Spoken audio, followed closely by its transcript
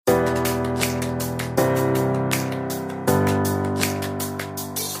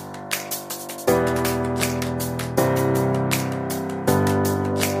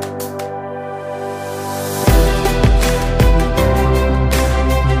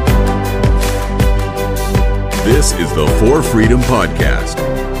is the For Freedom Podcast.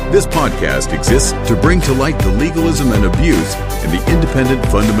 This podcast exists to bring to light the legalism and abuse in the independent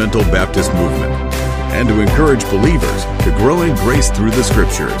fundamental Baptist movement, and to encourage believers to grow in grace through the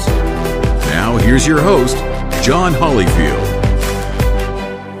Scriptures. Now, here's your host, John Hollyfield.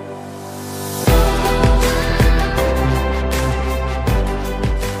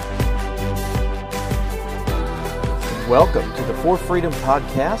 Welcome to the For Freedom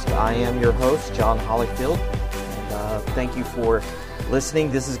Podcast. I am your host, John Hollyfield, and thank you for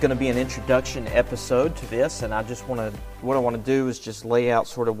listening. This is going to be an introduction episode to this, and what I want to do is just lay out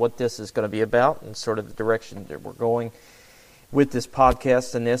sort of what this is going to be about and sort of the direction that we're going with this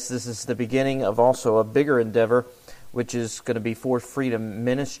podcast. And this is the beginning of also a bigger endeavor, which is going to be For Freedom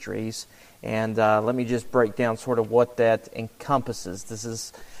Ministries. And let me just break down sort of what that encompasses. This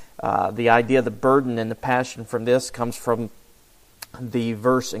is the idea, the burden, and the passion from this comes from the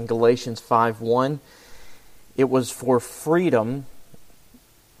verse in Galatians 5:1. It was for freedom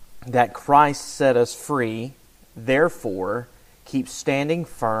that Christ set us free. Therefore, keep standing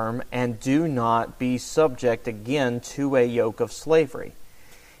firm and do not be subject again to a yoke of slavery.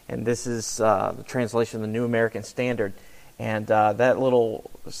 And this is the translation of the New American Standard. And that little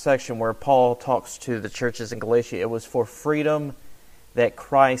section where Paul talks to the churches in Galatia, it was for freedom that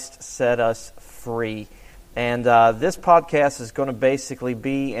Christ set us free. And this podcast is going to basically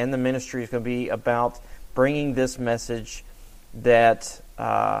be, and the ministry is going to be about bringing this message that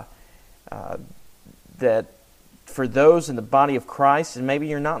that for those in the body of Christ, and maybe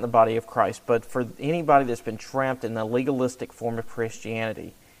you're not in the body of Christ, but for anybody that's been trapped in the legalistic form of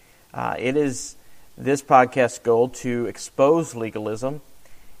Christianity, it is this podcast's goal to expose legalism,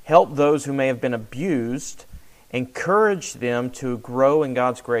 help those who may have been abused, encourage them to grow in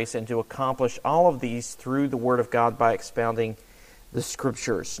God's grace, and to accomplish all of these through the Word of God by expounding the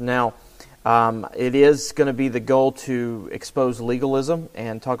Scriptures. Now, it is going to be the goal to expose legalism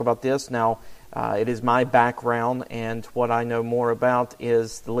and talk about this. Now, it is my background, and what I know more about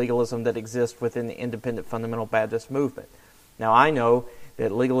is the legalism that exists within the independent fundamental Baptist movement. Now, I know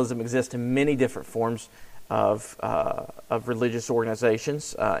that legalism exists in many different forms of religious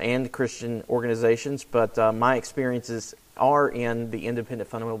organizations and Christian organizations, but my experiences are in the independent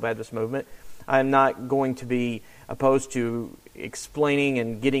fundamental Baptist movement. I'm not going to be opposed to explaining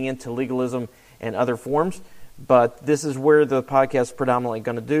and getting into legalism and other forms, but this is where the podcast is predominantly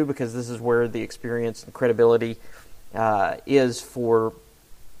going to do, because this is where the experience and credibility is for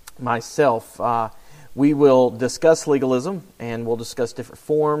myself. We will discuss legalism, and we'll discuss different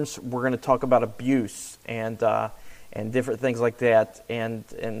forms. We're going to talk about abuse and different things like that,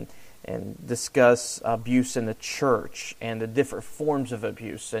 and discuss abuse in the church and the different forms of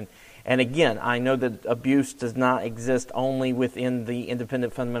abuse. And again, I know that abuse does not exist only within the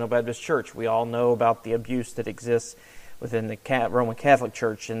independent fundamental Baptist church. We all know about the abuse that exists within the Roman Catholic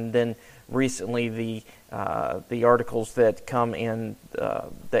Church, and then recently the articles that come in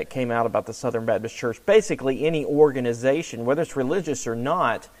that came out about the Southern Baptist Church. Basically, any organization, whether it's religious or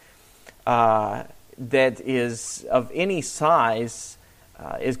not, that is of any size,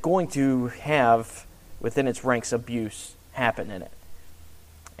 is going to have within its ranks abuse happen in it.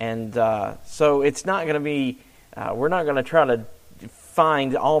 And so it's not going to be, we're not going to try to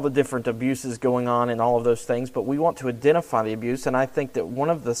find all the different abuses going on and all of those things, but we want to identify the abuse. And I think that one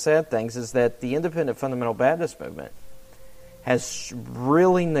of the sad things is that the independent fundamental Baptist movement has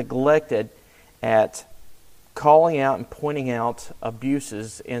really neglected at calling out and pointing out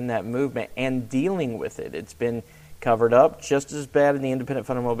abuses in that movement and dealing with it. It's been covered up just as bad in the independent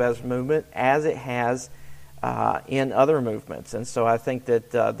fundamental Baptist movement as it has in other movements. And so I think that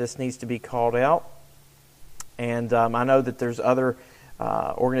this needs to be called out. And I know that there's other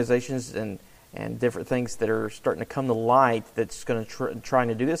organizations and different things that are starting to come to light that's going to trying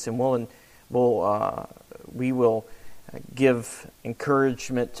to do this, and we will give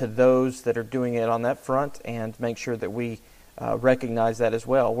encouragement to those that are doing it on that front, and make sure that we recognize that as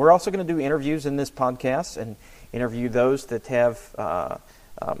well. We're also going to do interviews in this podcast and interview those that have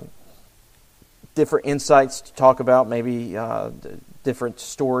different insights to talk about, maybe different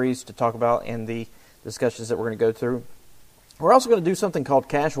stories to talk about in the discussions that we're going to go through. We're also going to do something called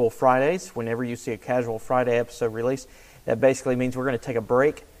Casual Fridays. Whenever you see a Casual Friday episode released, that basically means we're going to take a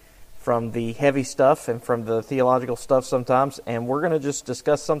break from the heavy stuff and from the theological stuff sometimes, and we're going to just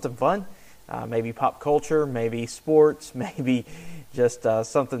discuss something fun, maybe pop culture, maybe sports, maybe just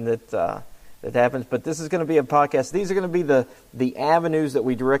something that happens. But this is going to be a podcast. These are going to be the avenues that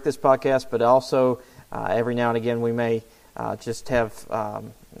we direct this podcast, but also every now and again we may just have,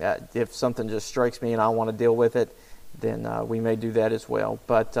 if something just strikes me and I want to deal with it, then we may do that as well.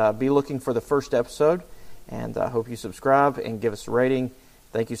 But be looking for the first episode, And I hope you subscribe and give us a rating.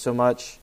 Thank you so much.